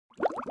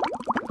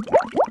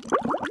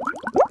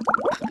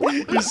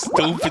You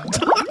stupid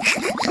dog.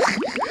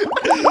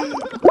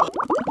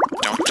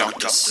 Don't drop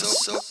the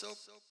soap.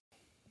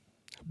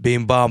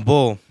 Bing bong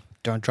boom.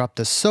 Don't drop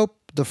the soap.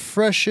 The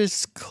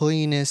freshest,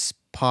 cleanest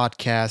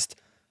podcast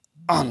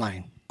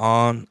online.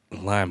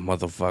 Online,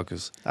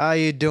 motherfuckers. How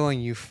you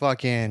doing, you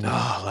fucking...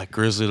 Like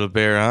Grizzly the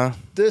Bear, huh?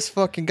 This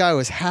fucking guy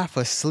was half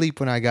asleep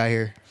when I got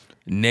here.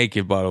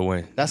 Naked, by the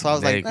way. That's why I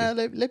was Naked.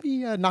 like, let me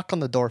knock on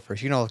the door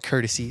first. You know,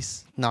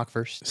 courtesies. Knock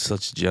first.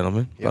 Such a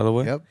gentleman, Yep, by the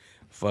way. Yep.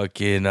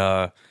 Fucking,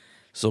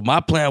 so my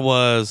plan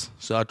was,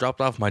 so I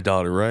dropped off my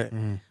daughter, right?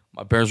 Mm-hmm.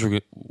 My parents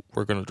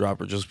were going to drop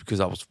her just because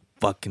I was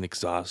fucking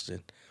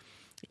exhausted.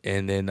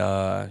 And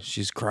then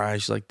she's crying.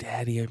 She's like,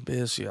 Daddy, I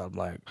miss you. I'm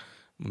like,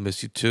 I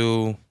miss you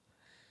too.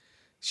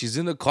 She's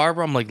in the car,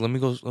 bro. I'm like, let me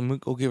go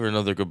give her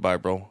another goodbye,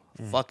 bro.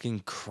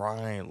 Fucking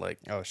crying. Like,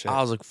 Oh, shit.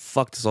 I was like,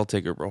 fuck this, I'll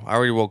take her, bro. I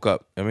already woke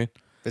up. You know what I mean?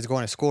 It's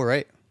going to school,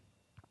 right?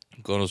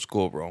 Going to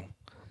school, bro.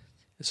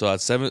 So at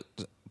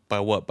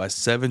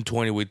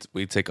 7:20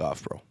 we take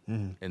off, bro.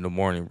 In the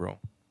morning, bro.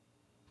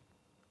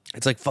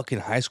 It's like fucking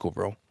high school,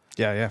 bro.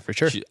 Yeah, for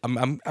sure.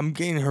 I'm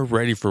getting her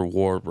ready for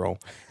war, bro.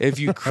 If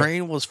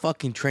Ukraine was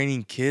fucking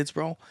training kids,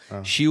 bro,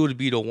 she would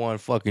be the one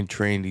fucking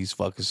training these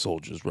fucking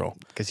soldiers, bro.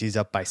 Because he's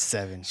up by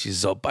 7.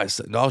 She's up by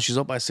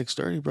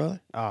 6:30, brother.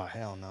 Oh,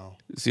 hell no.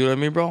 See what I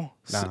mean, bro?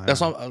 Nah.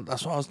 That's what I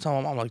was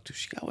telling my mom. Like, dude,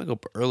 she gotta wake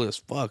up early as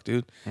fuck,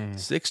 dude.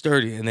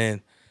 6:30, and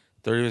then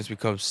 30 minutes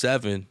becomes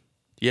 7.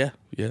 Yeah,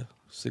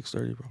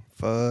 6:30, bro.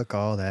 Fuck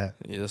all that.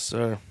 Yes,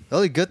 sir. The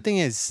only good thing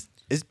is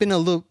it's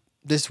been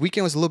this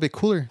weekend was a little bit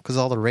cooler because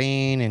all the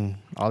rain and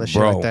all the shit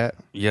Bro, like that.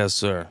 Yes,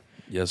 sir.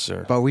 Yes,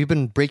 sir. But we've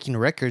been breaking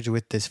records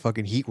with this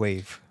fucking heat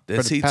wave This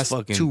for the heat's past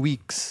fucking- 2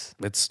 weeks.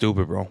 That's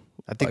stupid, bro.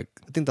 I think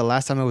the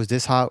last time it was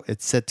this hot,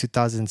 it said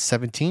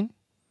 2017.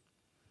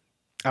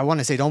 I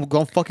want to say don't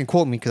fucking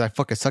quote me because I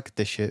fucking suck at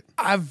this shit.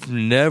 I've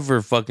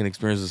never fucking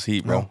experienced this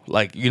heat, bro. No.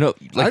 Like, you know,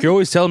 like you're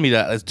always telling me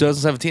that. It's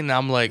 2017, and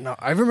I'm like, No,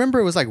 I remember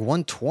it was like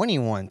 120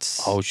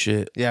 once. oh,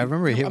 shit. Yeah, I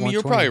remember it hit 120.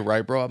 you're probably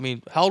right, bro. I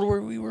mean, how old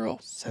were we, bro?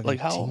 17?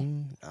 Like, how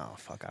old? Oh,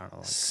 fuck, I don't know.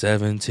 Like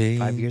 17.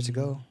 5 years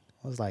ago?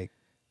 I was like,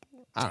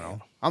 I don't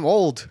know. I'm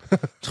old.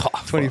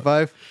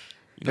 25.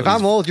 If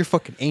I'm old, you're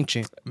fucking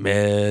ancient.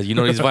 Man, you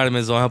know these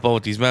vitamins don't help out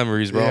with these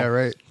memories, bro. Yeah,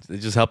 right. They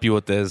just help you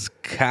with this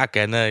cock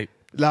at night.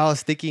 Now I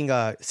was thinking,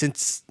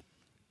 since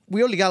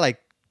we only got like,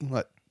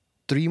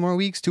 2 more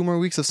weeks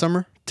of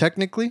summer,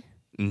 technically?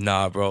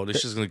 Nah, bro.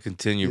 This is going to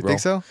continue, You bro. think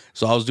so?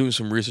 So I was doing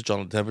some research on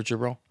the temperature,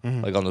 bro.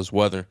 Like on this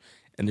weather.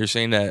 And they're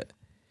saying that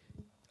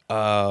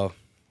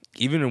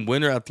even in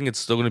winter, I think it's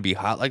still going to be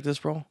hot like this,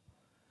 bro.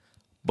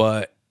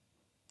 But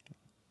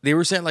they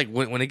were saying like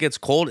when it gets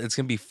cold, it's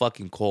going to be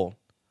fucking cold.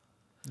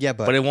 Yeah,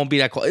 But it won't be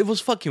that cold. It was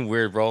fucking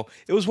weird, bro.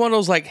 It was one of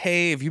those like,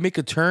 hey, if you make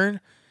a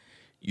turn,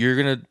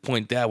 you're going to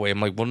point that way.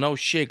 I'm like, well, no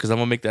shit, because I'm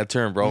going to make that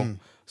turn, bro.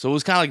 So it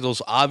was kind of like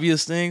those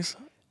obvious things.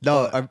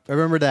 No, I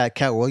remember that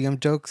Cat Williams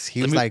jokes.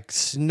 He was like,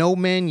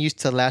 snowmen used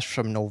to last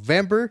from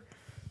November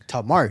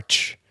to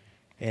March.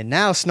 And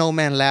now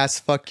snowman lasts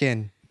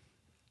fucking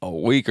A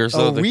week or a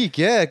something. week,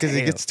 yeah, because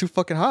it Damn. gets too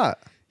fucking hot.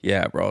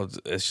 Yeah, bro.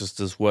 It's just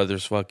this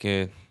weather's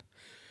fucking...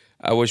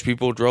 I wish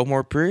people drove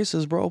more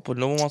Priuses, bro, but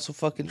no one wants to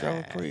fucking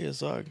drive a Prius,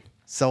 dog.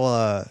 So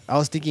I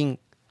was thinking,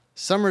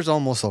 summer's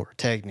almost over,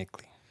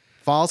 technically.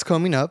 Fall's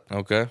coming up.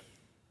 Okay.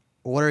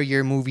 What are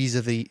your movies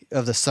of the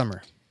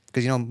summer?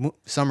 Because, you know,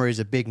 summer is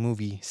a big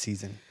movie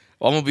season.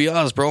 Well, I'm going to be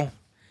honest, bro.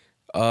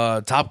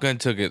 Top Gun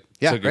took it.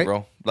 Yeah, took right? it,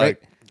 bro.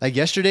 Like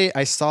yesterday,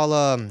 I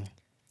saw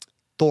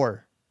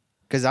Thor.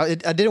 Because I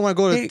didn't want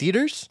to go to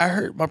theaters. I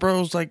heard my brother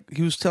was like,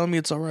 he was telling me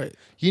it's all right.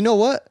 You know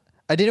what?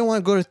 I didn't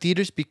want to go to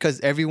theaters because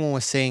everyone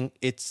was saying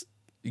it's...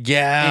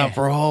 Yeah,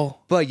 bro.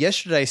 But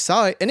yesterday I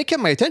saw it, and it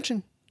kept my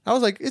attention. I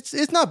was like,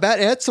 it's not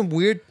bad. It had some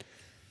weird,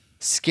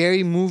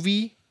 scary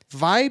movie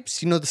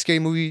vibes. You know, the scary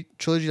movie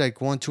trilogy, like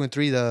 1, 2, and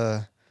 3,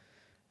 the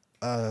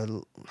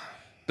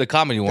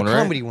comedy one, right?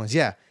 comedy ones,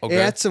 yeah. Okay.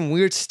 It had some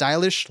weird,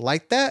 stylish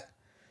like that,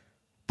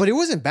 but it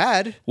wasn't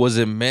bad. Was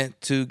it meant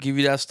to give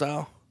you that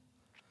style?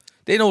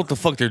 They know what the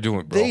fuck they're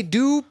doing, bro. They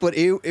do, but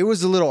it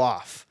was a little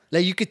off.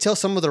 Like, you could tell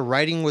some of the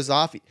writing was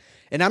off.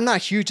 And I'm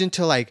not huge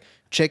into, like,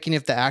 checking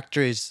if the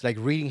actor is, like,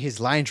 reading his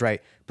lines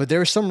right. But there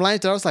were some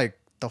lines that I was like,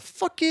 the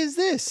fuck is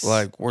this?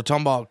 Like, we're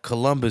talking about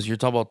Columbus. You're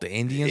talking about the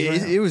Indians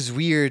right now? It was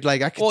weird.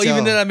 Like, I could Well, tell.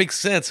 even then that makes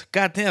sense.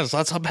 God damn, so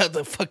that's how bad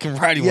the fucking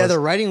writing Yeah, was. the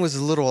writing was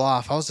a little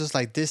off. I was just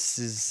like, this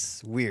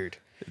is weird.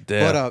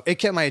 Yeah. But it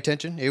kept my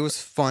attention. It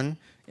was fun.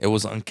 It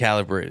was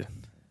uncalibrated.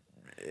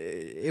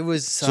 It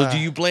was... So do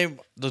you blame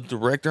the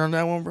director on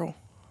that one, bro?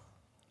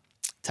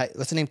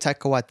 what's the name?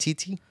 Taika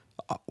Waititi?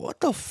 What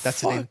the fuck?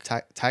 That's the name.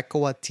 Taika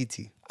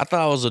Waititi. I thought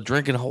I was a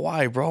drink in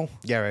Hawaii, bro.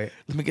 Yeah, right.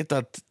 Let me get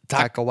that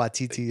Taika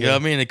Waititi. You know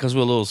what I mean? It comes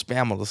with a little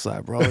spam on the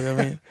side, bro. You know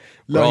what I mean?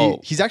 No, Bro,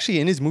 he's actually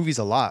in his movies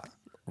a lot.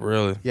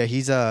 really? Yeah,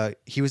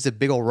 he was a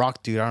big old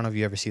rock dude. I don't know if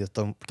you ever see the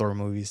Thor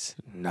movies.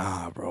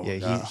 Nah, bro. Yeah,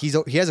 nah. he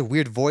has a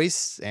weird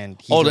voice and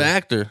he's Oh, the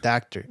actor? The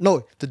actor.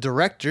 No, the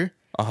director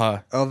Uh-huh.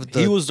 of the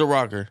He was the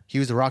rocker. he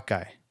was the rock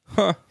guy.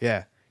 Huh.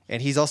 Yeah.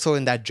 And he's also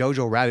in that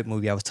Jojo Rabbit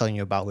movie I was telling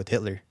you about with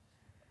Hitler.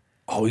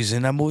 Oh, he's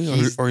in that movie,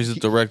 or he's a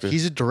director.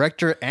 He's a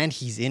director, and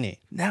he's in it.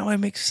 Now it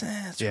makes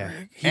sense. Yeah.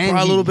 Rick. He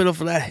brought a little bit of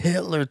that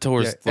Hitler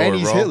towards Thor, and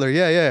he's bro. Hitler.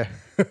 Yeah.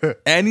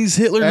 And he's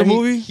Hitler in the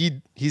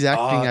movie. He's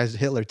acting as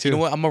Hitler too. You know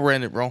what? I'm gonna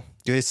rent it, bro.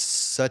 Dude, it's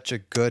such a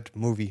good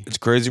movie. It's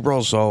crazy,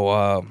 bro.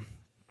 So,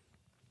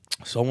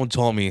 someone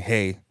told me,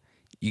 hey,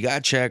 you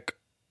gotta check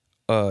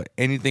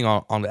anything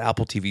on the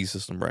Apple TV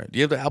system, right? Do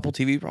you have the Apple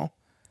TV, bro?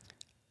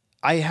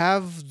 I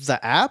have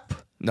the app,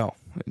 No.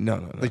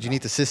 but you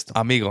need the system.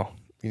 Amigo.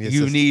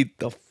 You need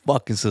the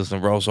fucking system,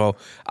 bro. So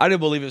I didn't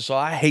believe it. So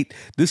I hate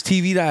this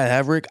TV that I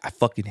have, Rick. I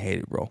fucking hate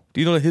it, bro.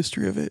 Do you know the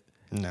history of it?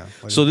 No.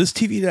 So this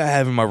TV that I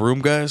have in my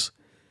room, guys,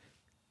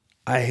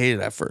 I hated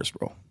it at first,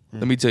 bro.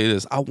 Let me tell you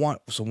this. When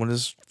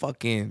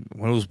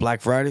it was Black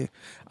Friday,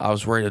 I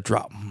was ready to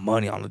drop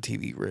money on the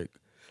TV, Rick.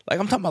 Like,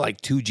 I'm talking about like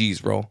 2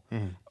 G's, bro.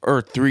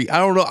 Or 3. I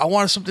don't know. I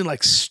wanted something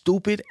like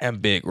stupid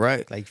and big,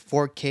 right? Like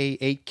 4K,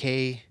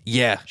 8K.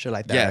 Yeah. Shit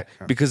like that. Yeah.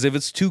 Right? Because if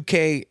it's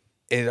 2K,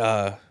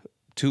 it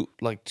two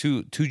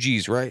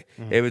G's, right?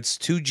 If it's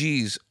 2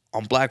 G's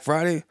on Black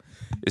Friday,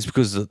 it's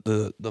because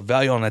the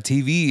value on that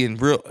TV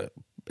and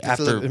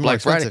after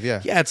Black Friday,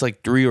 yeah, it's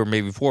like 3 or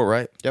maybe 4,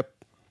 right? Yep.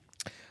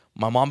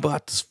 My mom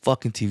bought this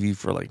fucking TV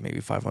for like maybe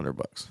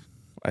 $500,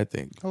 I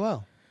think. Oh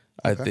wow.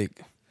 I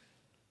think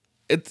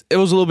it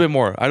was a little bit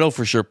more. I know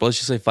for sure, but let's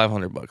just say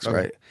 $500,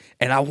 right?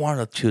 And I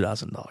wanted a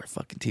 $2,000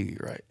 fucking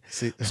TV, right?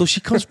 See. So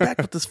she comes back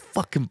with this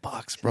fucking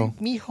box, bro.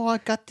 Mijo, I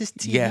got this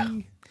TV. Yeah.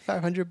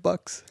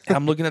 $500. And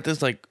I'm looking at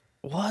this like,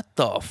 what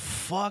the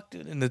fuck,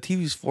 dude? And the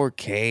TV's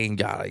 4K and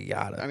yada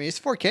yada. I mean, it's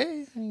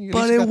 4K.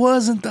 But it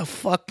wasn't the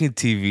fucking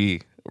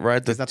TV,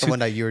 right? It's not the one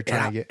that you were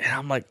trying to get. And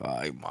I'm like,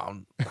 oh,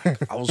 mom,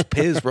 I was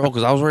pissed, bro,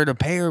 because I was ready to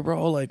pay her,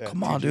 bro. Like,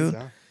 come on, dude.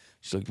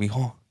 She's like,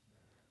 mijo,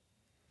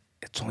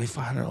 it's only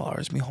 $500,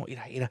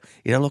 mijo.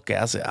 Mira lo que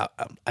hace.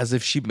 As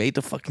if she made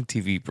the fucking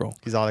TV, bro.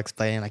 He's all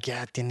explaining, like,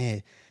 yeah,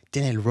 tiene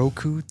el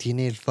Roku,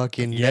 tiene el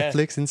fucking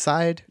Netflix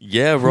inside.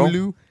 Yeah, bro.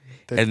 Hulu.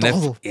 El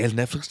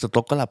Netflix te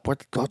toca la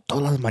puerta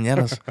todas las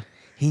mañanas.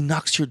 He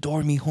knocks your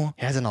door, mijo.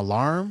 He has an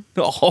alarm.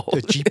 Oh.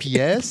 The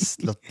GPS.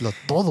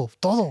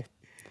 todo.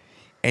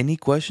 Any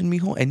question,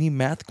 mijo? Any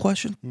math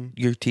question?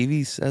 Your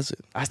TV says it.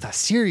 Hasta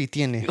Siri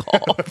tiene.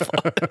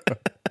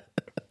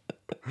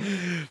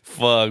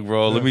 Fuck,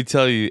 bro. Let me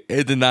tell you,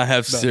 it did not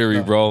have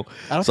Siri, bro.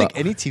 I don't think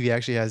any TV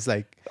actually has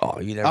like. Oh,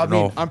 you never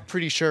know. Mean, I'm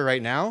pretty sure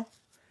right now,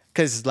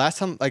 because last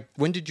time, like,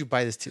 when did you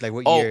buy this TV? Like,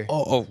 what year?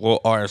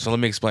 Well, all right. So let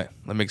me explain.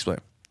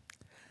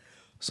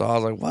 So I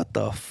was like, what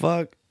the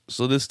fuck?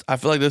 So I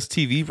feel like this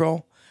TV,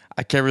 bro,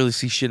 I can't really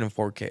see shit in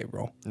 4K,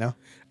 bro. No.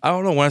 I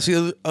don't know. When I see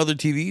other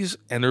TVs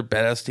and they're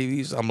badass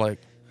TVs, I'm like,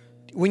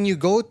 when you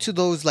go to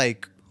those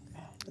like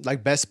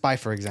Best Buy,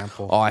 for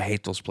example. Oh, I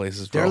hate those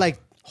places, bro. They're like,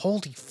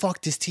 holy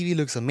fuck, this TV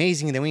looks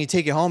amazing. And then when you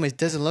take it home, it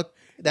doesn't look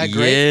that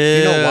great.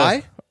 You know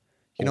why?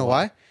 You know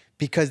why?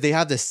 Because they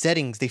have the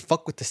settings. They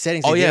fuck with the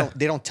settings.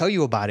 They don't tell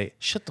you about it.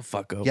 Shut the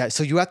fuck up. Yeah,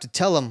 so you have to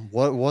tell them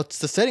what's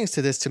the settings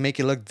to this to make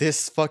it look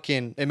this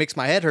fucking. It makes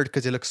my head hurt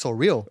because it looks so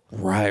real.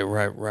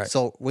 Right.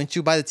 So once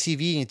you buy the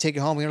TV and you take it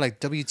home, you're like,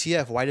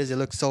 WTF? Why does it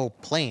look so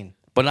plain?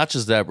 But not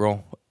just that,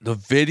 bro. The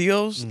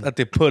videos that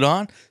they put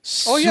on,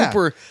 yeah.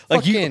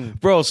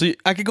 Like bro. So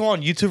I could go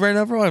on YouTube right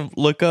now, bro, and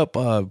look up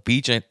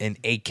beach in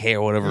 8K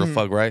or whatever the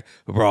fuck, right,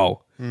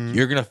 bro?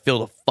 You're gonna feel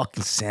the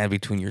fucking sand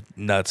between your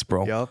nuts,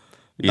 bro. Yup.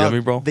 You know what I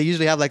mean, bro? They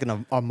usually have like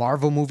a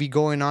Marvel movie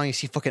going on. You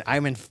see fucking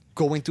Iron Man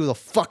going through the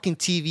fucking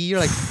TV. You're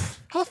like,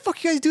 how the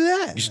fuck you guys do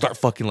that? You start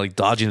fucking like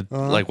dodging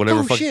like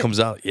whatever fucking comes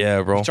out.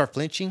 Yeah, bro. You start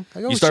flinching.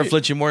 Like, you start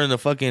flinching more than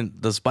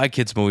the Spy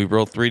Kids movie,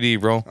 bro. 3D,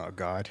 bro. Oh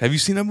god. Have you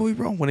seen that movie,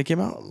 bro? When it came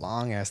out? A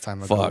long ass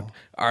time ago. Fuck.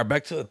 All right,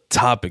 back to the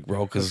topic,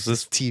 bro. Because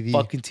this TV.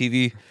 fucking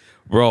TV,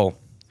 bro.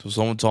 So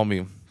someone told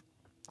me,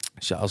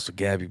 shout out to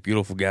Gabby,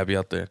 beautiful Gabby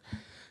out there.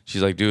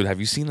 She's like, dude,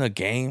 have you seen a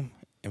game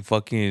in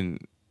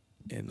fucking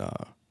in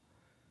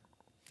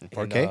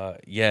 4K?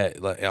 Yeah,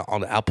 like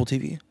on the Apple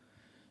TV.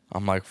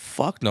 I'm like,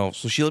 fuck no.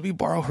 So she let me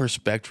borrow her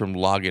Spectrum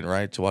login,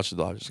 right, to watch the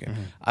Dodgers game.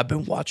 I've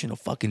been watching the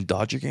fucking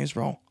Dodger games,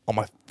 bro, on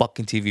my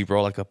fucking TV,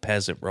 bro, like a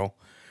peasant, bro.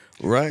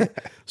 Right?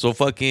 So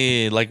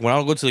fucking, like, when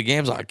I go to the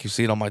games, I can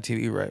see it on my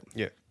TV, right?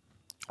 Yeah.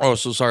 Oh,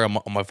 so sorry,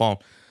 on my phone.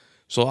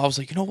 So I was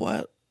like, you know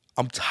what?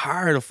 I'm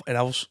tired of, and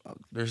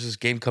there's this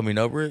game coming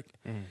up, Rick,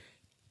 and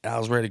I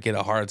was ready to get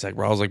a heart attack,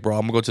 bro. I was like, bro,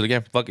 I'm gonna go to the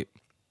game. Fuck it.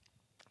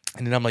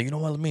 And then I'm like, you know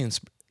what?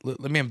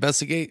 Let me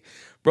investigate,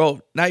 bro.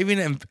 Not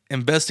even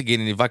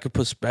investigating. If I could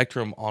put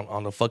Spectrum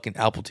on the fucking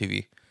Apple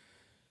TV,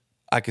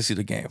 I could see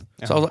the game.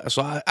 So I was like,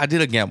 so I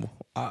did a gamble.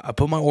 I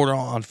put my order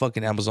on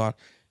fucking Amazon.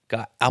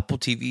 Got Apple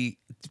TV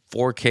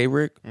 4K,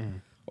 Rick,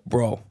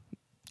 bro.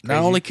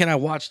 Not only can I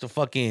watch the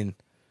fucking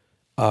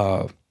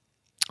the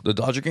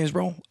Dodger games,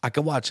 bro, I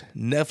can watch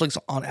Netflix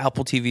on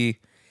Apple TV,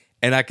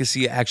 and I can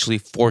see it actually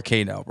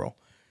 4K now, bro.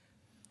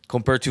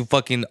 Compared to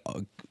fucking,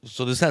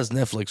 so this has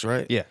Netflix,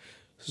 right? Yeah.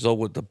 So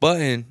with the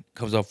button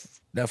comes up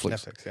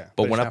Netflix. Yeah.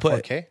 But when I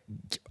put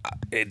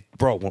 4K?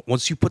 bro,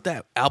 once you put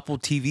that Apple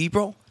TV,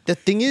 bro, The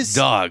thing is,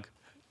 dog,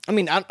 I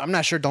mean, I'm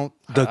not sure. The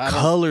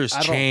colors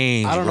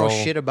change, I don't know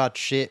bro. shit about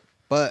shit,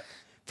 but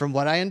from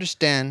what I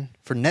understand,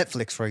 for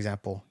Netflix, for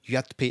example, you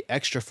have to pay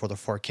extra for the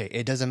 4K.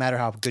 It doesn't matter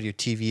how good your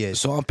TV is.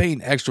 So I'm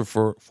paying extra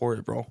for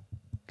it, bro.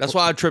 That's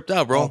why I tripped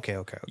out, bro. Okay.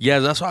 Yeah,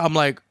 that's why I'm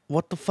like,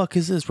 what the fuck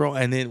is this, bro?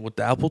 And then with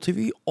the Apple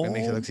TV, It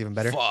makes it look even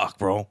better. Fuck,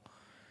 bro.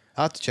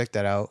 I'll have to check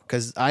that out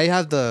because I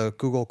have the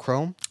Google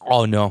Chrome.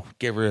 Oh no,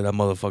 get rid of that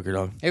motherfucker,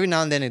 dog. Every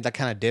now and then that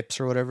kind of dips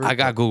or whatever. I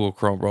got Google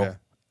Chrome, bro. Yeah.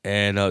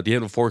 And do you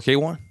have the 4K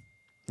one?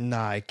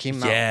 Nah, it came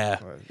Yeah.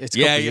 out. It's a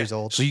couple years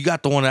old. So you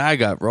got the one that I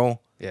got, bro.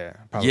 Yeah,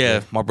 probably.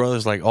 Yeah, my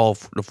brother's like, oh,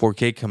 the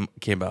 4K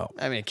came out.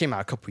 I mean, it came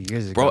out a couple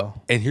years ago.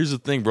 Bro, and here's the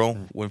thing, bro.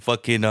 When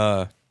fucking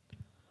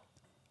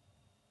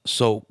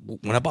so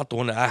when I bought the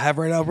one that I have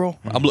right now, bro,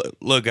 I'm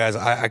look, guys,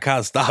 I kind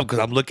of stopped because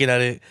I'm looking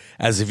at it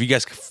as if you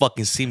guys could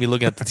fucking see me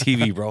looking at the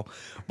TV, bro.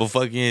 But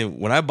fucking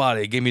when I bought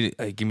it, it gave me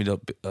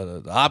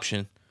the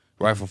option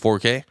right for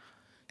 4K,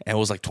 and it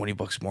was like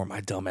 $20 more.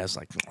 My dumb ass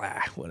like,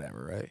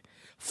 whatever, right?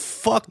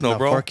 Fuck no,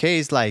 bro. 4K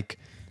is like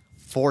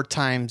 4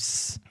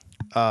 times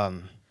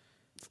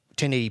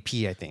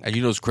 1080p, I think. And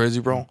you know what's crazy,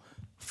 bro?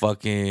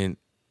 Fucking,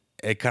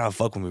 it kind of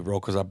fucked with me, bro,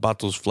 because I bought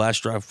those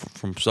flash drive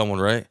from someone,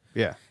 right?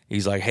 Yeah.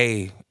 He's like,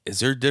 hey,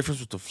 is there a difference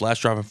with the flash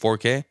drive in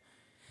 4K?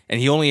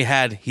 And he didn't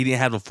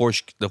have the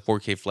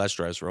 4K flash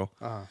drives, bro.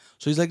 Uh-huh.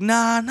 So he's like,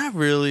 nah, not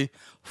really.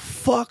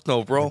 Fuck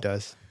no, bro. It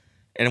does.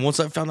 And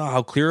once I found out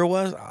how clear it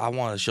was, I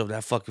want to shove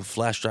that fucking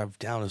flash drive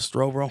down his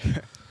throat, bro.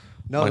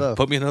 No, like,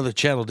 put me another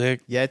channel,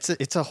 Dick. Yeah,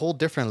 it's a whole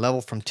different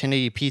level from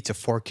 1080p to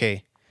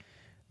 4K.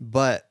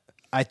 But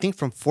I think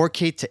from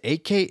 4K to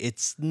 8K,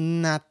 it's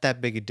not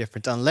that big a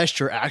difference unless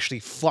you're actually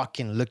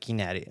fucking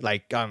looking at it.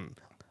 Like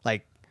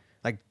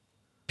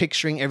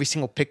picturing every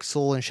single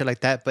pixel and shit like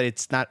that, but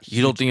it's not huge.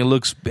 You don't think it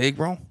looks big,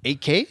 bro?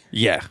 8K?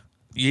 Yeah.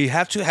 You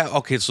have to have,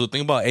 okay, so the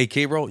thing about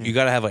 8K, bro, you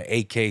got to have an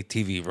 8K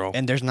TV, bro.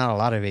 And there's not a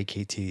lot of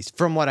 8K TVs,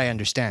 from what I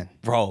understand.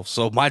 Bro,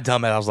 so my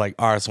dumb ass, I was like,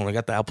 all right, so when I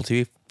got the Apple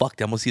TV, fuck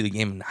that, I'm going to see the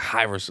game in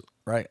high res,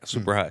 right?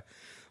 Super high.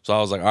 So I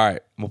was like, all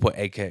right, I'm going to put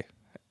 8K.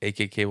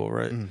 8K cable,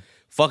 right?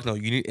 Fuck no,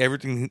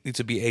 everything needs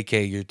to be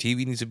 8K. Your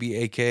TV needs to be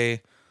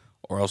 8K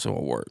or else it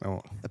won't work.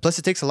 Oh. Plus,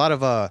 it takes a lot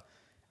of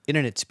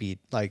internet speed.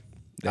 Like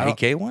The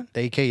 8K one?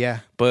 The 8K, yeah.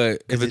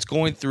 But if it's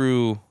going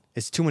through...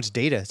 It's too much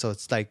data, so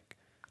it's like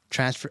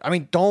transfer. I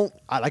mean,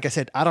 like I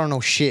said, I don't know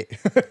shit.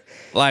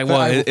 Like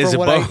what? Is it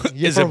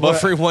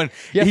buffering one?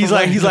 Yeah, he's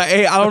like,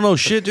 hey, I don't know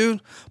shit,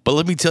 dude. But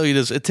let me tell you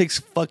this: it takes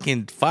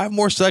fucking 5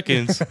 more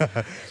seconds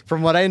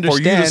from what I for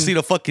understand. you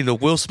to see the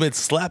Will Smith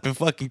slapping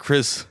fucking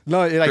Chris.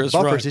 No, it like Chris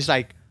buffers. Rock. It's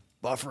like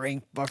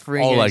buffering.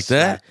 Oh, like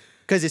that?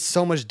 Because it's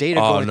so much data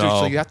going through,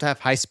 so you have to have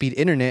high speed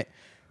internet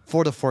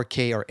for the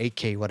 4K or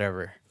 8K,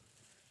 whatever.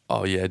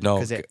 Oh yeah, no.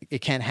 Because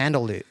it can't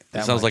handle it.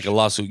 It sounds like a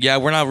lawsuit. Yeah,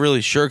 we're not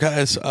really sure,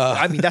 guys.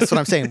 I mean, that's what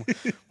I'm saying.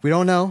 We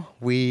don't know.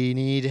 We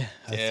need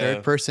a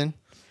third person.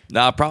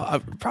 Nah,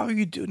 probably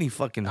you do need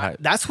fucking high.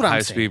 That's what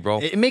I'm saying. High speed, bro.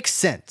 It makes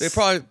sense. They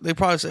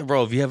probably said,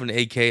 bro, if you have an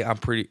 8K,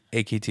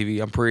 8K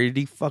TV, I'm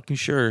pretty fucking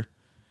sure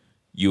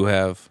you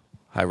have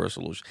high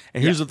resolution.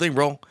 And here's the thing,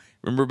 bro.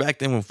 Remember back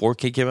then when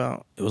 4K came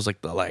out, it was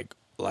like the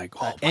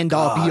oh end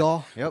all be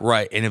all. Yep.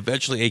 Right, and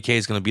eventually 8K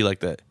is gonna be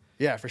like that.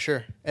 Yeah, for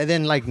sure. And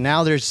then like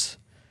now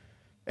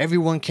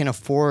everyone can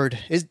afford.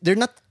 They're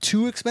not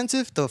too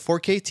expensive, the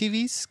 4K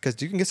TVs,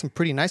 because you can get some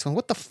pretty nice ones.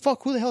 What the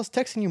fuck? Who the hell's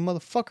texting you,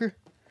 motherfucker?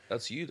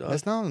 That's you, dog.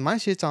 That's not my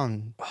shit's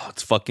on. Oh,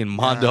 it's fucking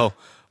Mondo.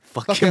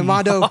 Fucking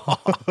Mondo.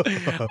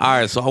 All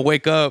right, so I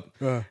wake up.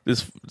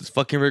 This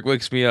fucking Rick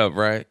wakes me up,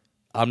 right?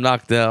 I'm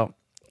knocked out.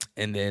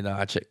 And then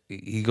I check.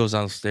 He goes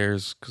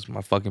downstairs because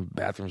my fucking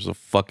bathroom's a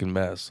fucking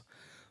mess.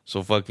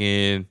 So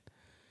fucking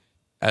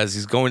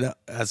as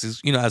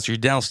you're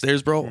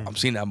downstairs, bro, I'm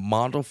seeing that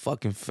Mondo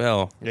fucking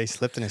fell. Yeah, he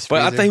slipped in his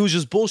But freezer. I thought he was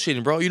just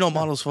bullshitting, bro. You know,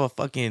 Mondo's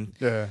fucking.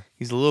 Yeah.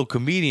 He's a little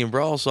comedian,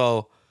 bro.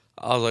 So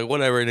I was like,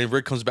 whatever. And then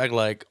Rick comes back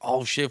like,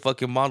 oh shit,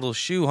 fucking Mondo's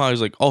shoe, huh?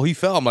 He's like, oh, he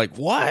fell. I'm like,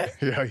 what?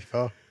 Yeah, he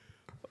fell.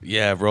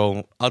 Yeah,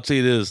 bro. I'll tell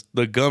you this: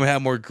 the gum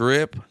had more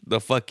grip. The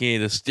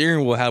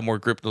steering wheel had more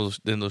grip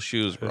than those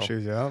shoes, bro.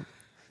 Shoes, yeah.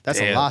 That's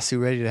Damn. a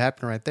lawsuit ready to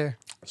happen right there.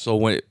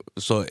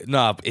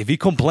 If he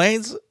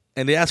complains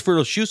and they ask for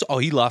those shoes, oh,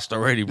 he lost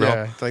already, bro.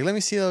 Yeah, it's like, let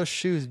me see those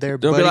shoes there,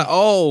 They'll buddy. be like,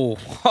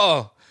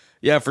 oh,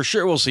 yeah, for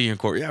sure, we'll see you in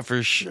court. Yeah,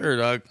 for sure,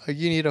 dog. Like,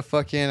 you need a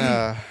fucking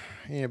you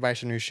need to buy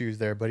some new shoes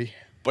there, buddy.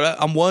 But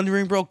I'm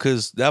wondering, bro,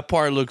 because that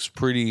part looks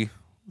pretty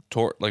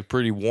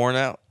worn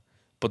out,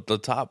 but the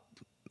top,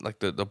 like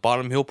the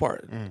bottom heel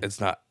part, it's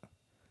not.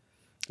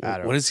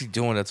 What is he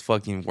doing that's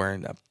fucking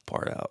wearing that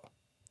part out?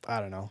 I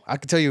don't know. I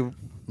can tell you,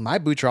 my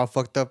boots are all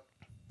fucked up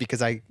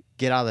because I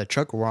get out of the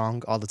truck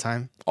wrong all the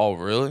time. Oh,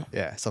 really?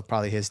 Yeah, so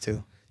probably his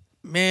too.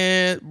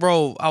 Man,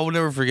 bro, I will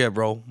never forget,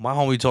 bro. My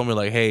homie told me,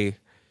 like, hey,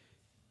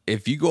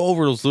 if you go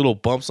over those little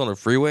bumps on the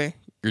freeway,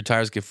 your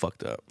tires get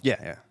fucked up.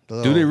 Yeah.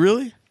 Do they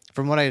really?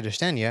 From what I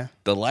understand, yeah.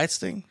 The lights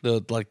thing?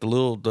 The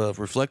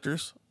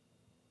reflectors?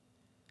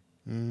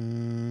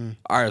 All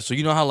right, so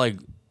you know how, like,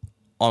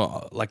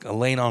 on like a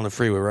lane on the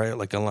freeway, right?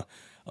 Like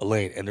a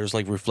lane, and there's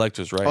like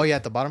reflectors, right? Oh yeah,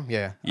 at the bottom.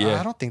 Yeah. Yeah.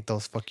 I don't think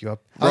those fuck you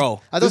up,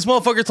 Bro, this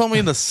motherfucker told me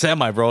in the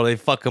semi, bro, they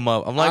fuck him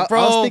up. I'm like, bro.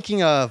 I was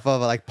thinking of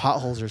like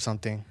potholes or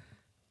something.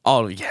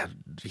 Oh, yeah.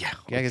 Yeah,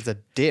 because the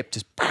dip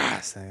just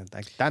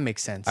like that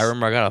makes sense. I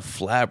remember I got a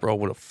flat, bro,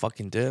 with a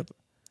fucking dip.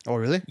 Oh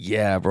really?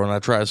 Yeah, bro, and I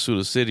tried to sue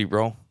the city,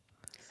 bro.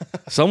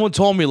 Someone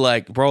told me,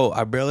 like, bro,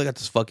 I barely got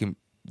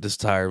this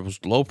tire. It was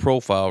low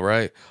profile,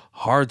 right?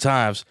 Hard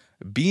times.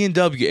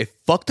 BMW, it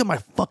fucked up my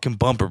fucking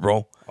bumper,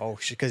 bro. Oh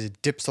shit, because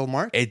it dipped so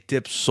marked? It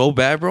dipped so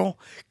bad, bro.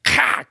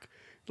 Cock!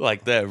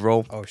 Like that,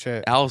 bro. Oh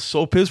shit. I was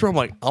so pissed, bro. I'm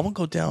like, I'm gonna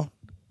go down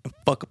and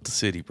fuck up the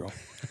city, bro.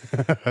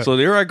 So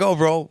there I go,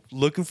 bro.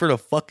 Looking for the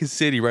fucking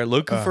city, right?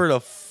 Looking for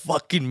the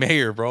fucking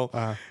mayor, bro.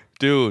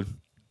 Dude.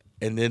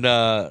 And then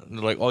they're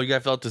like, oh, you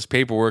gotta fill out this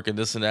paperwork and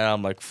this and that.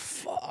 I'm like,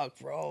 fuck,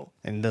 bro.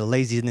 And the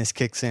laziness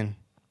kicks in.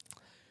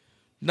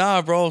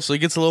 Nah, bro. So it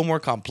gets a little more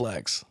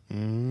complex.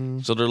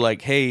 So they're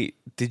like, hey,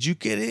 did you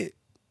get it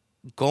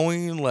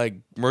going, like,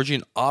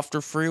 merging off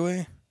the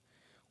freeway?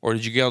 Or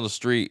did you get on the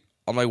street?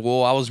 I'm like,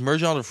 well, I was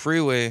merging on the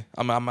freeway.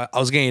 I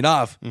was getting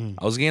off.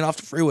 I was getting off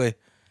the freeway.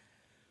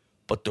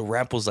 But the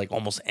ramp was, like,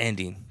 almost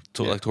ending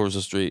like towards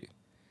the street.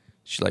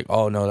 She's like,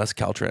 oh, no, that's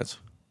Caltrans.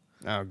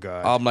 Oh,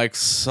 God. I'm like,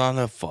 son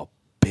of a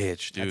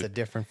bitch, dude. That's a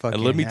different fucking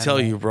And let me tell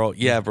animal. you, bro.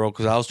 Yeah, bro,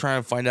 because I was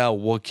trying to find out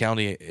what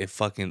county it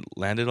fucking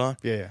landed on.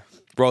 Yeah.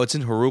 Bro, it's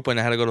in Harupa, and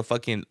I had to go to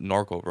fucking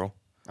Norco, bro.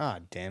 Ah,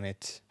 damn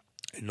it.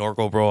 In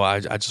Norco, bro, I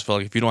just felt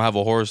like if you don't have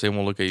a horse, they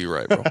won't look at you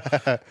right, bro.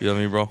 You know what I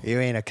mean, bro? You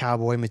ain't a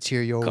cowboy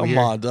material. Come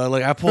on, dog.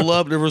 Like, I pull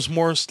up, there was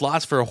more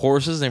slots for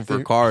horses than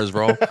for cars,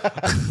 bro.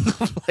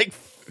 I'm like,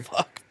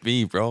 fuck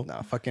me, bro.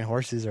 No, fucking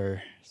horses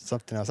are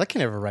something else. I can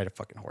never ride a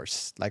fucking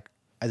horse. Like,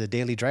 as a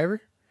daily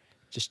driver,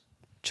 just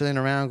chilling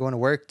around, going to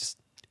work. Just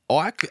Oh,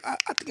 I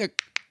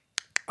think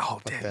oh,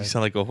 damn, you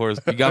sound like a horse.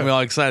 You got me all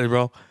excited,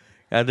 bro.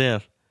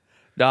 Goddamn.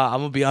 Nah, I'm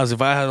gonna be honest.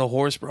 If I had a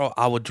horse, bro,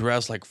 I would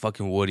dress like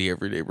fucking Woody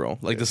every day, bro.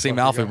 Like the same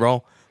outfit,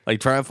 bro. Like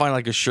try to find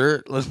like a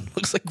shirt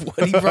looks like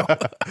Woody, bro.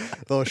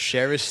 little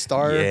sheriff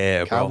star,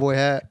 Yeah, bro. cowboy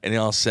hat. And then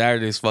on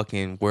Saturdays,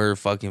 fucking wear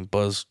fucking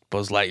Buzz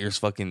Lightyear's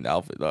fucking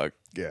outfit, dog.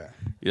 Yeah.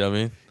 You know what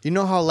I mean? You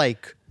know how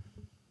like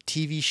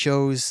TV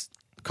shows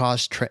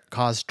cause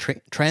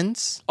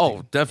trends?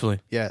 Oh, definitely.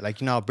 Yeah,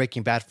 like you know how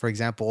Breaking Bad, for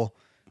example,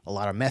 a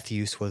lot of meth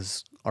use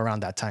was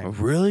around that time.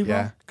 Really, bro?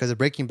 Yeah, because of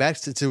Breaking Bad,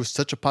 since it was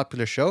such a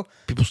popular show,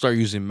 People start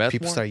using meth.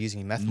 people more? started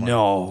using meth more.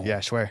 No. Yeah,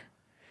 I swear.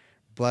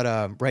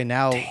 But right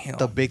now, Damn.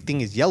 the big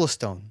thing is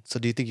Yellowstone. So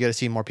do you think you're going to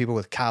see more people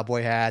with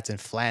cowboy hats and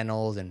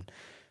flannels and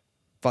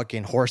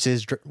fucking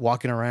horses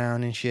walking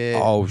around and shit?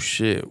 Oh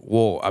shit.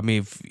 Well, I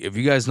mean, if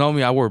you guys know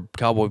me, I wear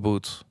cowboy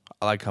boots.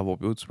 I like cowboy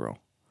boots, bro.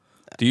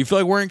 Do you feel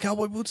like wearing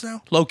cowboy boots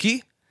now? Low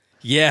key?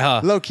 Yeah.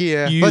 Low key,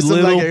 yeah. You But some,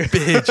 little like,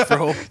 bitch,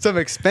 bro. Some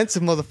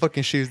expensive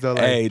motherfucking shoes, though.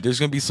 Like, Hey, there's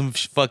gonna be some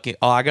fucking.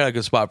 Oh, I got a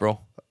good spot, bro,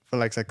 for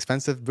like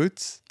expensive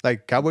boots,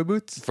 like cowboy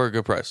boots. for a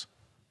good price.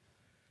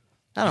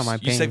 I don't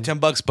mind You paying. save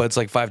 $10, but it's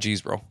like 5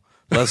 G's, bro.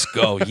 Let's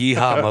go,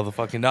 yeehaw,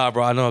 motherfucking. Nah,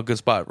 bro, I know a good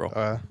spot,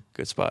 bro.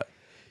 Good spot.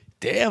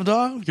 Damn,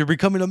 dog, you're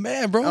becoming a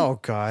man, bro. Oh,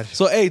 God.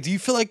 So, hey, do you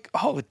feel like?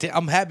 Oh, damn,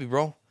 I'm happy,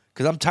 bro.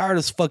 Cause I'm tired of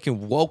this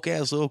fucking woke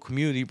ass little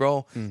community,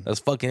 bro. That's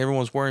fucking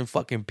everyone's wearing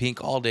fucking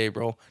pink all day,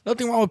 bro.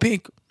 Nothing wrong with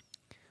pink,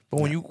 but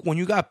when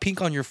you got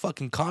pink on your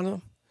fucking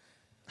condom,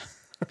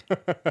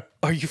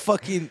 are you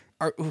fucking?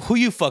 Who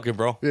you fucking,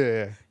 bro?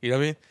 Yeah. You know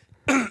what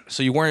I mean?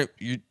 So you weren't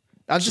you.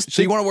 I just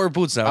So you want to wear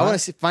boots now? I huh? want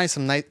to find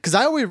some nice, because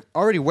I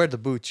already wear the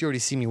boots. You already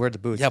see me wear the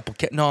boots. Yeah,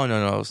 but no.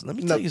 Let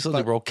me tell you something,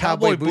 but bro.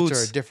 Cowboy Cowboy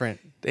boots are different.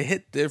 They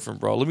hit different,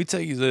 bro. Let me tell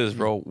you this,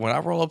 bro. When I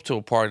roll up to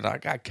a party and I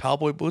got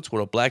cowboy boots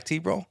with a black tee,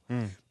 bro,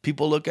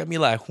 people look at me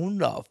like, who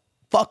the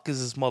fuck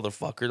is this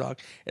motherfucker, dog?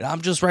 And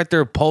I'm just right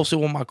there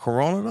posting with my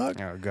Corona, dog.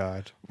 Oh,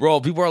 God.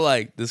 Bro, people are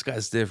like, this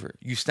guy's different.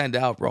 You stand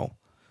out, bro.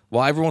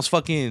 While everyone's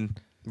fucking,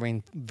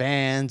 Wearing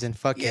Vans and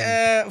fucking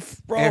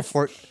bro. Air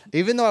Force.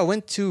 Even though I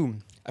went to,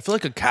 I feel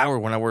like a coward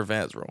when I wear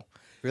Vans, bro.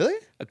 really?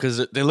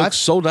 Because they look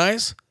so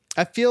nice.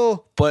 I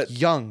feel But-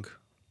 young.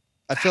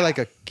 I feel like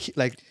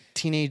like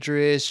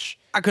teenager-ish.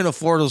 I couldn't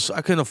afford those.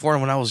 I couldn't afford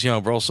them when I was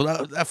young, bro. So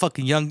that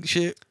fucking young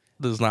shit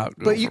does not.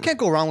 go But you for me. can't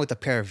go wrong with a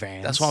pair of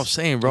Vans. That's what I'm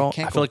saying, bro. You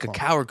can't I go feel like a wrong.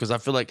 coward because I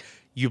feel like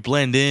you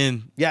blend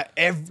in. Yeah,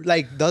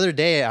 like the other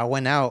day I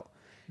went out.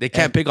 They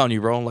can't And pick on you,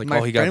 bro. Like, My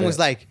oh, he got friend that. was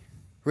like,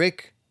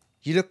 Rick,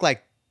 you look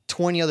like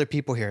 20 other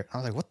people here. I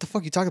was like, what the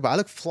fuck you talking about? I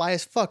look fly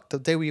as fuck the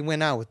day we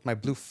went out with my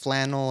blue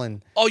flannel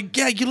and oh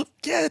yeah, you look.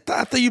 Yeah,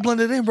 I thought you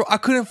blended in, bro. I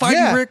couldn't find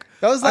Yeah, you, Rick.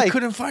 I was I like-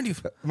 couldn't find you.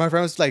 my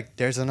friend was like,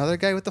 there's another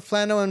guy with the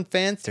flannel and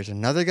Vans. There's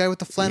another guy with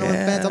the flannel and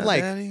Vans. I'm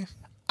like, Daddy.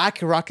 I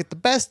can rock it the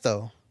best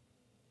though.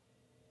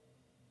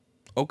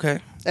 Okay.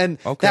 And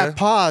Okay. that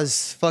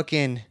pause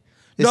fucking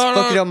is No,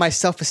 no, fucking no. up my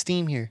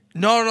self-esteem here.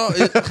 No.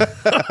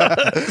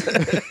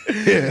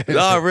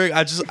 Nah, Rick.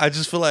 I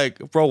just feel like,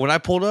 bro. When I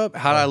pulled up,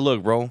 how'd I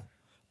look, bro?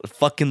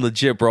 Fucking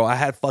legit, bro. I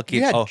had fucking.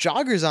 You had oh,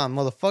 joggers on,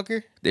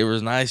 motherfucker. they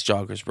was nice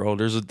joggers, bro.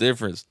 There's a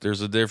difference.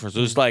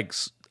 There's like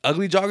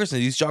ugly joggers,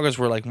 and these joggers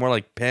were like more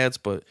like pants.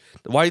 But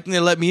why do you think they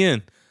let me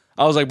in?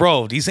 I was like,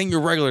 bro, these ain't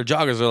your regular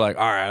joggers. They're like,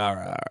 all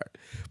right.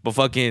 But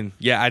fucking,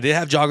 yeah, I did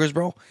have joggers,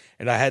 bro.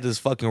 And I had this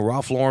fucking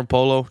Ralph Lauren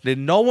polo.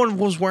 Then no one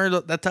was wearing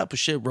that type of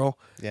shit, bro.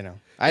 You know.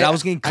 And I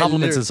was getting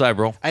compliments inside,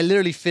 bro. I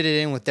literally fit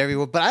it in with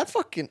everyone, but I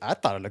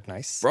thought it looked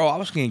nice. Bro, I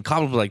was getting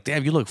compliments like,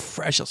 damn, you look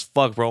fresh as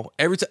fuck, bro.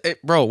 Every time,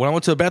 bro, when I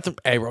went to the bathroom,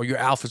 hey, bro, your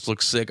outfits look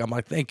sick. I'm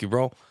like, thank you,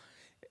 bro.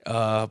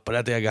 But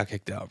that day I got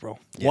kicked out, bro.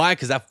 Yeah. Why?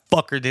 Because that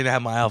fucker didn't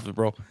have my outfit,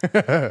 bro.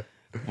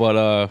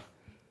 But,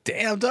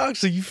 damn, dog.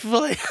 So you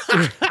feel like,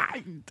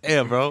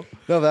 damn, bro.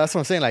 No, but that's what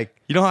I'm saying. Like,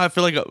 you know how I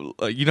feel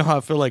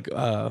like,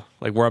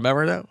 where I'm at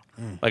right now?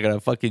 Like a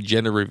fucking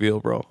gender reveal,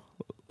 bro.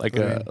 Like,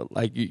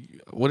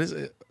 what is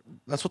it?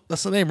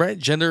 That's the name, right?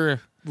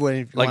 Gender,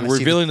 like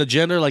revealing the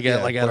gender, like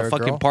at a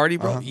fucking girl? Party,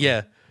 bro.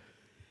 Yeah,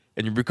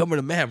 and you're becoming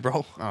a man,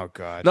 bro. Oh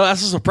god, no,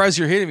 that's a surprise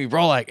you're hitting me,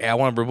 bro. Like, hey, I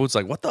want to wear boots.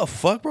 Like, what the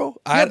fuck, bro?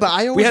 We had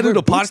to do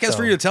the podcast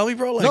for you to tell me,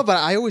 bro. Like, no, but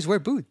I always wear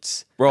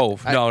boots, bro.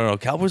 No,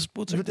 Cowboys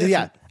boots are different.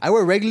 Yeah, I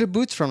wear regular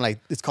boots from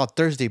it's called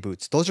Thursday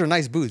boots. Those are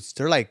nice boots.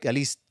 They're like at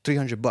least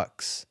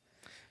 $300.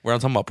 We're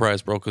not talking about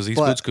price, bro, because these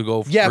boots could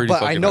go. Yeah,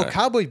 but I know high.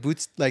 cowboy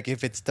boots. Like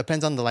if it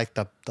depends on the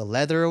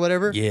leather or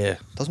whatever. Yeah,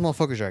 those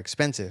motherfuckers are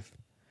expensive.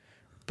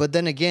 But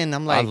then again,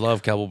 I'm like, I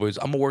love cowboy boots.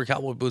 I'm gonna wear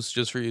cowboy boots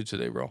just for you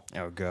today, bro.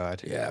 Oh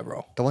god. Yeah,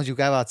 bro. The ones you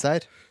got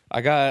outside?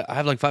 I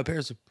have like 5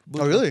 pairs of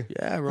boots. Oh really?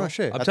 Yeah, bro. Oh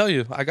shit. I'm telling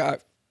you, I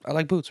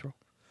like boots, bro.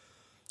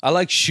 I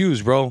like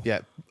shoes, bro. Yeah.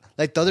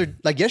 Like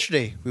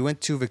yesterday, we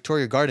went to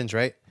Victoria Gardens,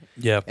 right?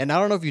 Yeah. And I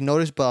don't know if you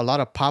noticed, but a lot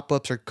of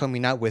pop-ups are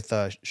coming out with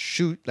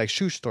shoe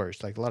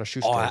stores, like a lot of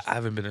shoe stores. I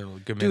haven't been in a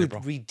good minute, bro.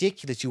 Dude,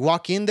 ridiculous. You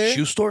walk in there.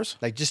 Shoe stores?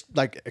 Like just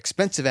like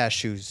expensive ass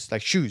shoes.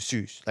 Like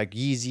shoes. Like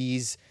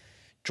Yeezys,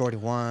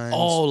 Jordan 1s.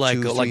 Oh, like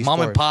 2s, mom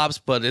 3s, and pops,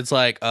 but it's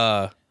like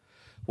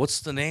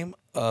what's the name?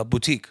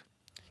 Boutique.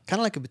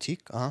 Kind of like a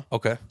boutique.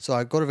 Okay. So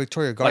I go to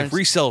Victoria Gardens. Like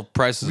resale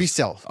prices.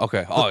 Resale.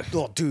 Okay. Oh,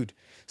 dude.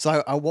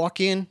 So I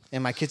walk in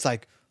and my kid's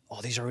like, oh,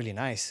 these are really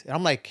nice. And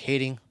I'm like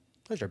hating.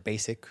 Those are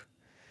basic.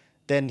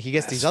 Then he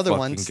gets these other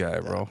ones. Guy,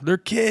 bro. They're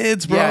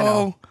kids, bro. Yeah, I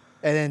know.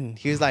 And then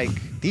he was like,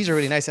 these are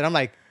really nice. And I'm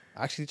like,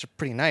 actually, these are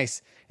pretty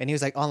nice. And he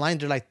was like, online,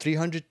 they're like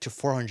 $300 to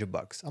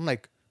 $400. I'm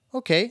like,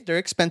 okay, they're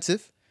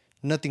expensive.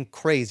 Nothing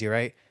crazy,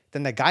 right?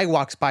 Then the guy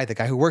walks by, the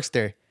guy who works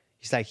there.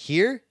 He's like,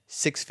 here,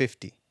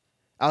 $650.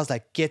 I was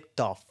like, get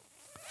the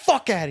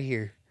fuck out of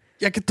here.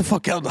 Yeah, get the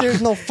fuck out.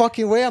 There's no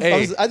fucking way.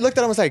 I looked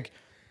at him, I was like,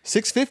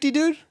 $650,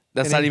 dude?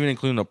 That's not even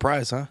including the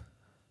price, huh?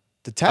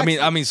 The tax?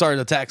 I mean, sorry,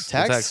 the tax.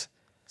 Tax? The tax.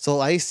 So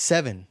I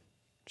 $7.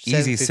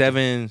 Easy,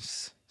 $715,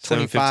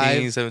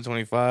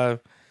 $725.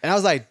 And I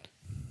was like,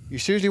 you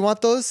seriously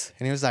want those?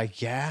 And he was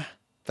like, yeah,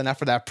 but not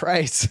for that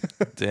price.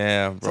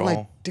 Damn, bro. So I'm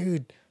like,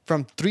 dude,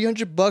 from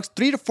 $300, $300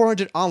 to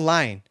 $400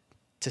 online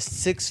to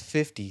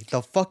 $650,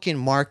 the fucking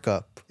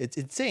markup. It's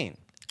insane.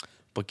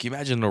 But can you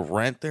imagine the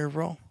rent there,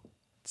 bro?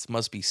 This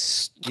must be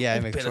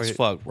stupid as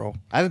fuck, bro.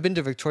 I haven't been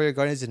to Victoria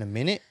Gardens in a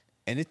minute.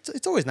 And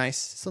it's always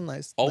nice. It's so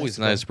nice. Always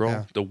nice, bro.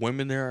 Yeah. The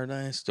women there are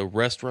nice. The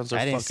restaurants are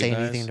fucking nice. I didn't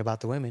say anything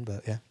about the women,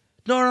 but yeah.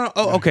 No.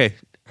 Oh, okay.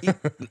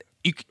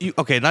 you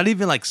okay, not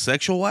even like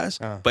sexual wise,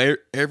 but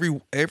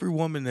every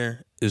woman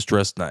there is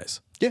dressed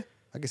nice. Yeah,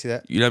 I can see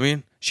that. You know what I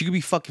mean? She could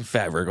be fucking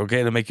fat, Rick,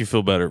 okay, to make you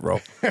feel better,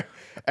 bro.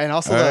 And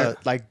also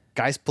like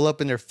guys pull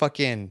up in their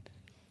fucking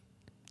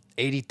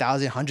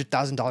 $80,000,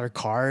 $100,000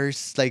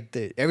 cars. Like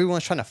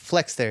everyone's trying to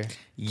flex there.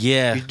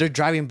 Yeah. They're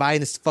driving by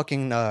in this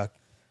fucking I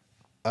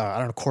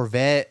don't know,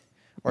 Corvette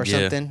or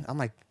something. I'm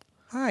like,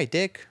 all right,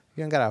 dick.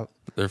 You don't gotta.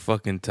 They're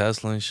fucking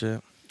Tesla and shit.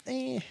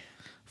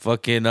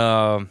 Fucking,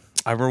 I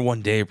remember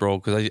one day, bro,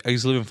 because I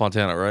used to live in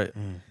Fontana, right?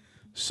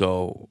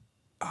 So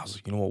I was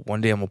like, you know what? One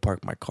day I'm gonna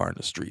park my car in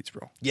the streets,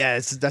 bro. Yeah,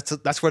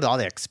 that's where all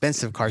the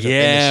expensive cars are.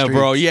 Yeah,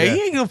 bro. Yeah,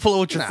 you ain't gonna pull up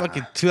with your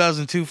fucking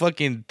 2002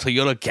 fucking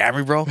Toyota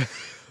Camry, bro.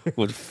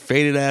 With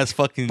faded ass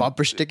fucking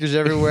bumper stickers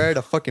everywhere.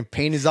 The fucking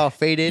paint is all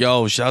faded.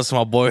 Yo, shout out to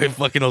my boy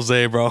fucking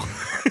Jose, bro.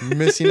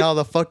 Missing all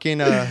the fucking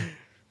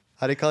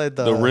how do you call it?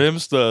 The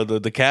rims,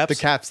 the caps?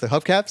 The caps, the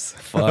hubcaps.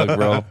 Fuck,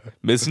 bro.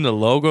 Missing the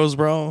logos,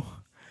 bro.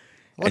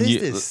 What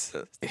is this?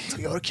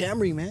 Toyota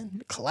Camry,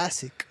 man.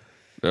 Classic.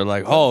 They're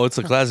like, oh, it's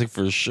a classic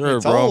for sure,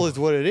 it's bro. All is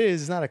what it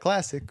is. It's not a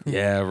classic.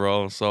 Yeah,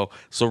 bro. So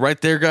right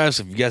there, guys,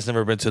 if you guys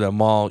never been to that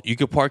mall, you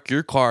could park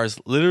your cars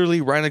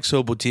literally right next to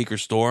a boutique or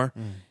store.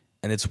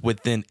 And it's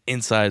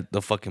inside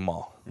the fucking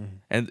mall.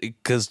 And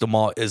because the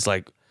mall is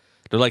like,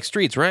 they're like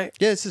streets, right?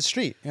 Yeah, it's a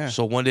street. Yeah.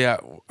 So one day, I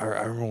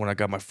remember when I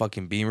got my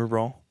fucking Beamer,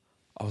 bro.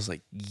 I was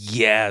like,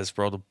 yes,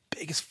 bro. The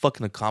biggest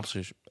fucking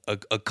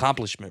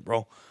accomplishment,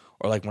 bro.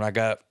 Or like when I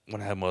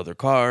had my other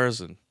cars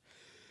and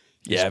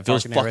yeah, it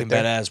feels fucking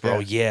badass, bro.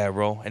 Yeah,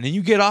 bro. And then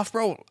you get off,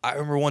 bro. I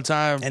remember one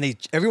time. And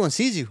everyone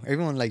sees you.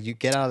 Everyone, like, you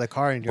get out of the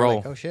car and you're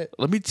like, oh, shit.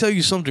 Let me tell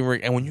you something, Rick.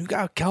 And when you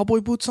got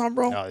cowboy boots on,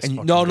 bro.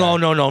 No,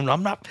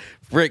 I'm not.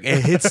 Rick,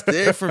 it hits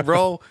different,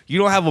 bro. You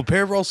don't have a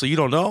pair, bro, so you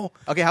don't know.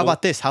 Okay, how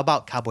about this? How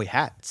about cowboy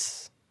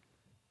hats?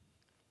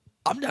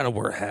 I'm down to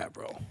wear a hat,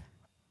 bro.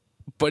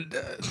 But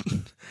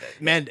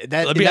Man,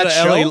 that let in me out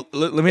that of show,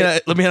 LA.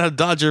 Let me out of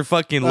Dodger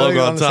fucking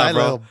logo on top, side,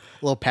 bro.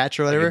 little patch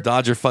or whatever. Like a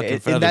Dodger fucking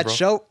feather, in that bro.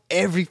 show,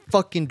 every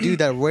fucking dude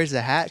that wears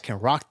a hat can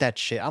rock that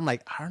shit. I'm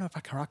like, I don't know if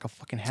I can rock a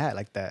fucking hat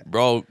like that.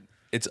 Bro,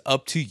 it's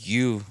up to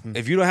you.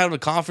 If you don't have the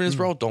confidence,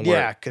 bro, don't wear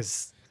Yeah, it.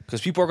 because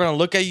Because people are gonna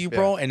look at you,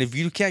 bro, and if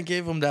you can't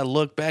give them that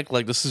look back,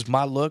 like this is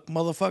my look,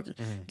 motherfucker,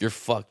 you're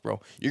fucked, bro.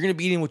 You're gonna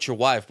be eating with your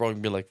wife, bro,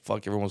 and be like,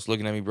 fuck, everyone's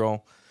looking at me,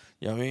 bro.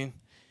 You know what I mean?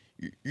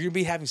 You're gonna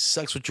be having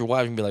sex with your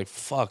wife and be like,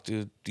 fuck,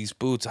 dude, these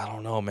boots, I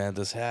don't know, man.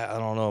 This hat, I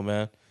don't know,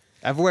 man.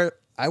 I wear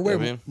I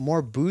mean?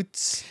 more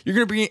boots. You're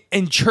gonna be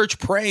in church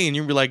praying.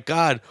 You're gonna be like,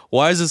 God,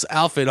 why is this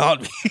outfit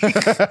on me? You're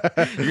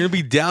gonna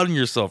be doubting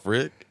yourself,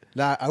 Rick.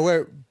 Nah, I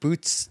wear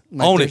boots,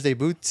 my Own it. Thursday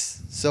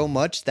boots, so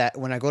much that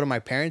when I go to my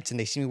parents and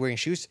they see me wearing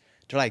shoes,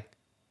 they're like,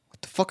 "What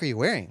the fuck are you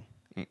wearing?"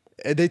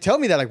 And they tell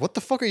me that, like, "What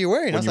the fuck are you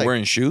wearing?" I When was you're like,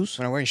 wearing shoes?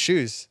 when I'm wearing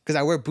shoes, because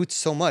I wear boots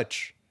so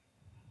much.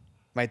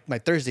 My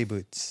Thursday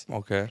boots,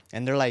 Okay.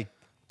 and they're like,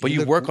 But you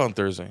look- work on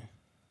Thursday.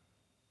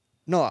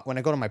 No, when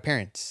I go to my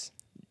parents.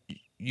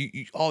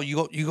 You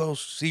go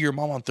see your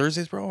mom on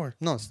Thursdays, bro? Or?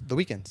 No, it's the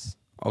weekends.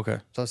 Okay.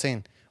 So I'm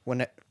saying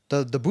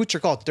the boots are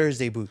called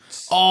Thursday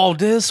boots. Oh,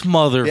 this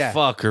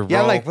motherfucker, bro.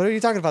 Yeah, I'm like, what are you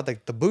talking about?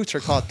 Like the boots are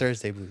called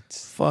Thursday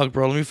boots. Fuck,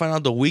 bro. Let me find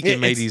out the weekend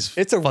made these.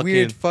 It's a fucking,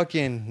 weird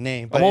fucking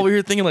name. But I'm over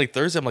here thinking like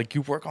Thursday. I'm like,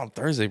 you work on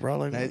Thursday, bro.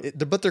 Like,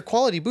 but they're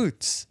quality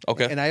boots.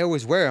 Okay. And I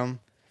always wear them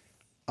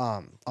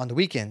on the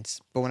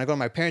weekends. But when I go to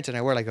my parents and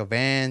I wear like a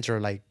Vans or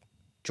like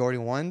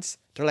Jordan 1s,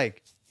 they're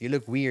like, you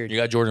look weird. you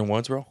got Jordan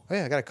 1s, bro? Oh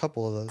yeah, I got a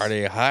couple of those. Are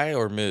they high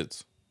or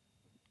mids?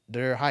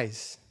 They're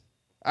highs.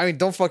 I mean,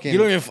 don't fucking. You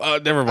don't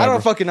even. Never mind. I don't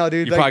bro. fucking know,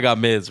 dude. You Like, probably got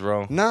mids,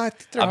 bro. Nah, I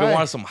think they're I've been high.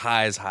 wanting some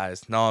highs.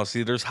 No,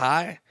 see, there's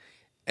high,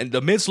 and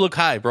the mids look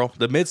high, bro.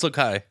 The mids look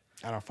high.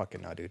 I don't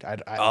fucking know, dude. Oh,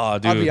 I'll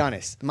dude. be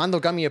honest. Mando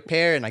got me a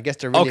pair, and I guess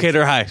they're really Okay,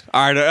 they're high.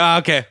 All right.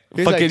 Okay.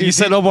 He's Fucking. like, dude, You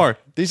said no more.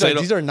 These Say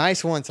no- are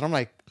nice ones, and I'm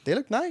like, they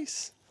look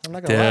nice. I'm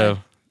not gonna Damn.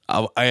 lie.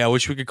 I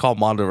wish we could call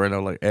Mondo right now.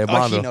 Like, hey, Oh,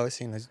 Mondo. he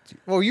knows.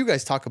 Well, you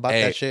guys talk about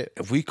Hey, that shit.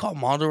 if we call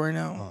Mondo right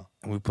now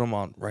and we put him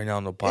on right now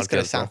on the podcast, It's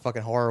gonna sound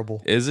fucking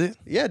horrible. is it?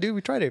 Yeah, dude,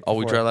 we tried it. Oh,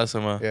 we before. tried last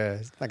time. Yeah,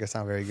 it's not gonna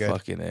sound very good.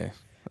 Fucking A.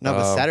 No,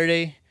 but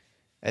Saturday,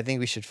 I think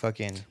we should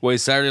fucking. Wait,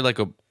 Saturday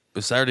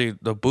is Saturday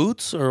the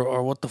boots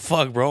or what the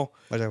fuck, bro?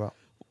 What are you talking about?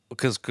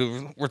 Because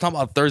we're talking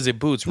about Thursday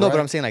boots, right? No, but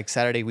I'm saying like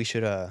Saturday we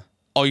should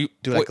Oh, you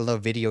do like a little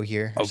video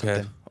here or okay.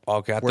 something.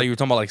 Okay, I thought you were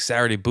talking about like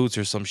Saturday boots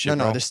or some shit.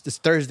 No, bro. this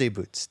Thursday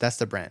boots. That's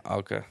the brand.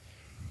 Okay.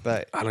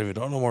 But I don't even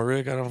know no more,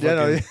 Rick. I don't yeah,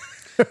 no,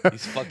 fucking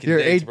these fucking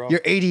dates, bro.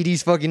 your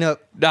ADD's fucking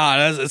up.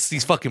 Nah, it's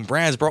these fucking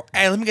brands, bro.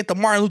 Hey, let me get the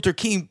Martin Luther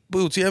King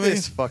boots. You know what I mean?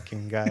 This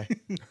fucking guy.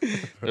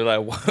 They're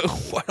like,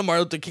 why the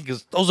Martin Luther King?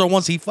 Because those are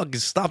ones he fucking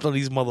stomped on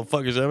these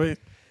motherfuckers. You know what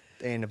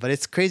I mean? But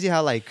it's crazy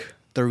how like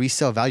the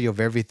resale value of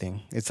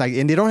everything. It's like,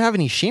 and they don't have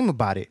any shame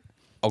about it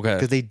Okay.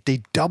 because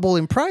they double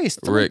in price.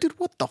 I'm like, Rick. dude,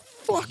 what the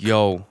fuck?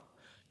 Yo,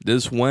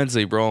 this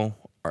Wednesday, bro,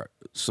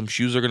 some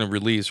shoes are going to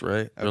release,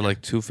 right? They're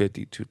like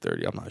 $250,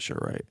 $230. I'm not sure,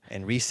 right?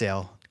 And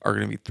resale, Are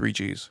going to be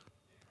 3Gs.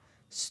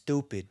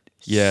 stupid.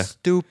 Yeah.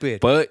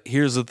 Stupid. But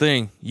here's the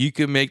thing. You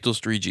can make those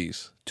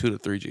 3Gs, 2 to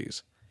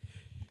 3Gs.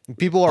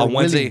 People are On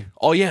Wednesday.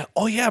 willing.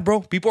 Oh, yeah,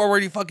 bro. People are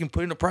already fucking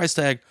putting the price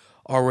tag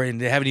already,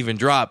 and they haven't even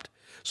dropped.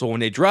 So when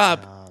they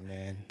drop, Oh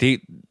man. they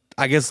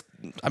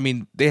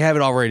have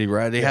it already,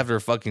 right? They have their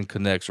fucking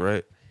connects,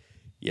 right?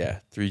 Yeah,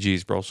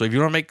 3Gs, bro. So if you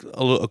want to make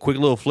a quick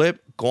little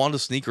flip, go on the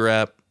sneaker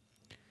app.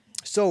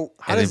 So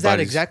how And does that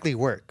everybody's- exactly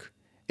work?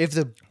 If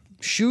the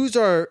shoes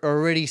are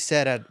already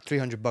set at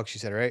 $300, you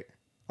said, right?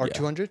 Or Yeah.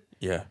 200?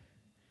 Yeah.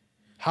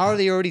 How are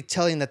they already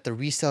telling that the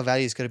resale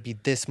value is going to be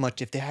this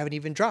much if they haven't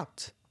even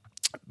dropped?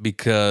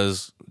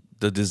 Because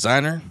the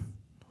designer,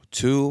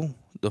 2,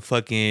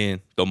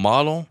 the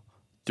model,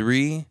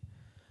 3,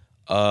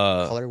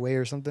 Colorway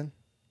or something?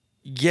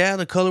 yeah,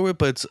 the colorway,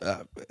 but it's,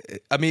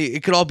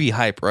 it could all be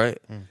hype, right?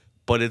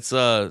 But it's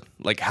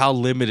like how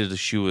limited the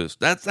shoe is.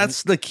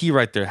 That's the key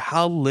right there.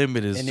 How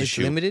limited is And the it's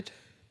shoe? limited?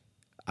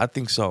 I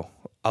think so.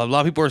 A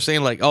lot of people are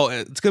saying like, oh,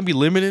 it's gonna be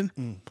limited,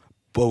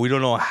 but we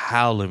don't know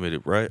how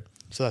limited, right?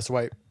 So that's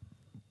why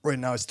right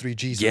now it's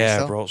 3Gs. Yeah,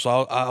 resale? bro. So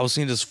I was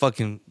seeing this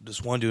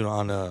one dude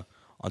on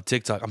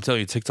TikTok. I'm telling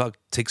you, TikTok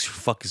takes your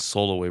fucking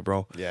soul away,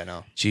 bro. Yeah,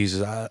 no.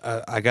 Jesus,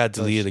 I got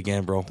deleted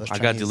again, bro. Those I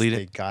got Chinese, deleted.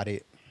 They got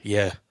it.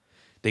 Yeah,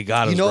 they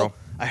got us, You know, bro.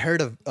 I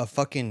heard of a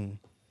fucking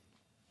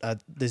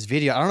this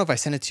video. I don't know if I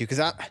sent it to you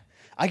because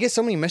I get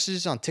so many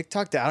messages on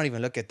TikTok that I don't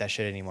even look at that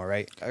shit anymore,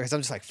 right? Because I'm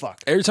just like,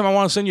 fuck. Every time I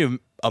want to send you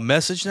a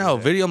message now, a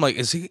video, I'm like,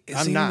 is he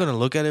even gonna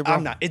look at it, bro?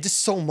 I'm not. It's just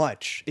so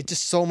much. It's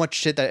just so much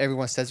shit that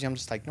everyone says to me. I'm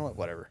just like, you know what,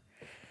 whatever.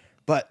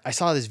 But I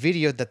saw this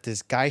video that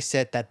this guy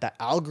said that the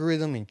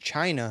algorithm in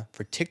China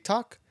for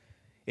TikTok,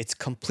 it's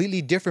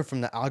completely different from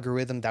the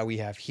algorithm that we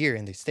have here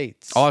in the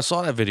States. Oh, I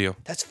saw that video,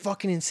 That's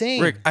fucking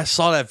insane. Rick. I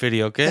saw that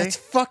video. Okay, That's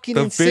fucking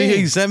the insane. video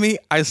you sent me.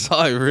 I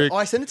saw it, Rick. Oh,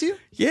 I sent it to you?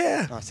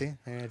 Yeah. Oh, see?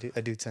 I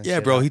do send Yeah,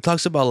 shit bro. out. He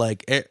talks about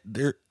like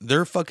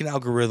their fucking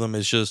algorithm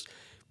is just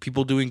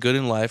people doing good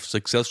in life,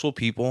 successful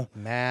people.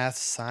 Math,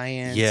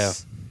 science. Yeah.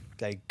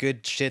 Like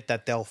good shit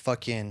that they'll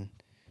fucking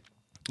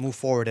move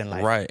forward in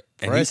life. Right.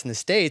 For And us in the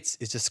States,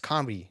 it's just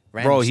comedy,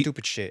 random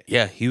stupid shit.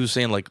 Yeah, he was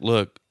saying like,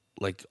 look,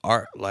 like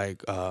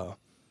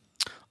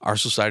our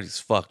society's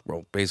fucked,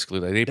 bro. Basically,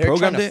 like they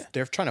programmed it.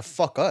 They're trying to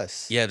fuck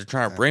us. Yeah, they're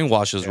trying to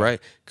brainwash us,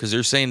 right? Because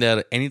they're saying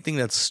that anything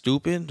that's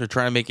stupid, they're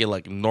trying to make it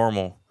like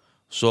normal,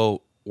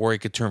 so or it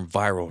could turn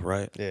viral,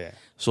 right? Yeah.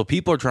 So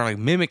people are trying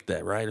to mimic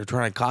that, right? They're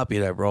trying to copy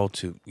that, bro,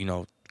 to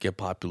get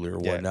popular or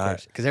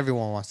whatnot. Because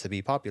everyone wants to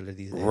be popular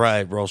these days.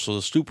 Right, bro. So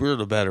the stupider,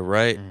 the better,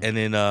 right? And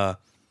then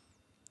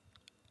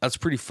that's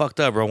pretty fucked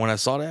up, bro. When I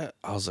saw that,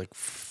 I was like,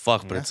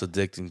 fuck, but it's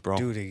addicting, bro.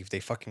 Dude, they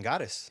fucking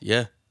got us.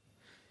 Yeah.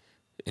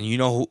 And you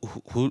know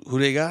who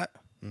they got?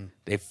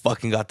 They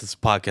fucking got this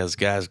podcast,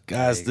 guys.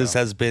 Guys, this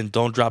has been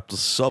Don't Drop the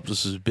Sub.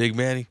 This is Big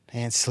Manny.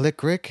 And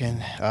Slick Rick.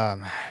 And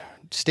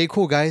stay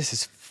cool, guys.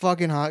 It's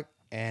fucking hot.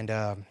 And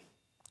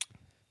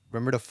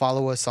remember to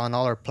follow us on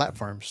all our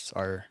platforms.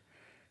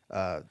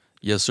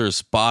 Yes, sir.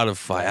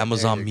 Spotify,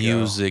 Amazon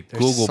Music,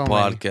 Google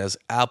Podcasts,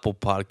 Apple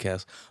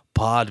Podcasts,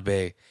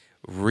 Podbay,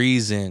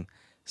 Reason,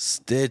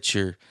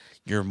 Stitcher.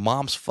 Your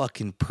mom's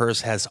fucking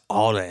purse has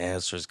all the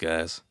answers,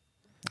 guys.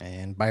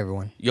 And bye,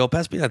 everyone. Yo,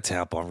 pass me that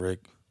tampon, Rick.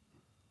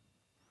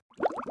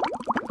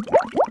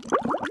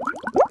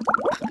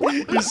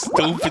 You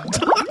stupid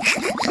dog.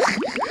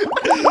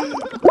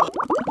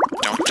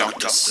 Don't drop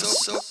the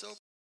soap.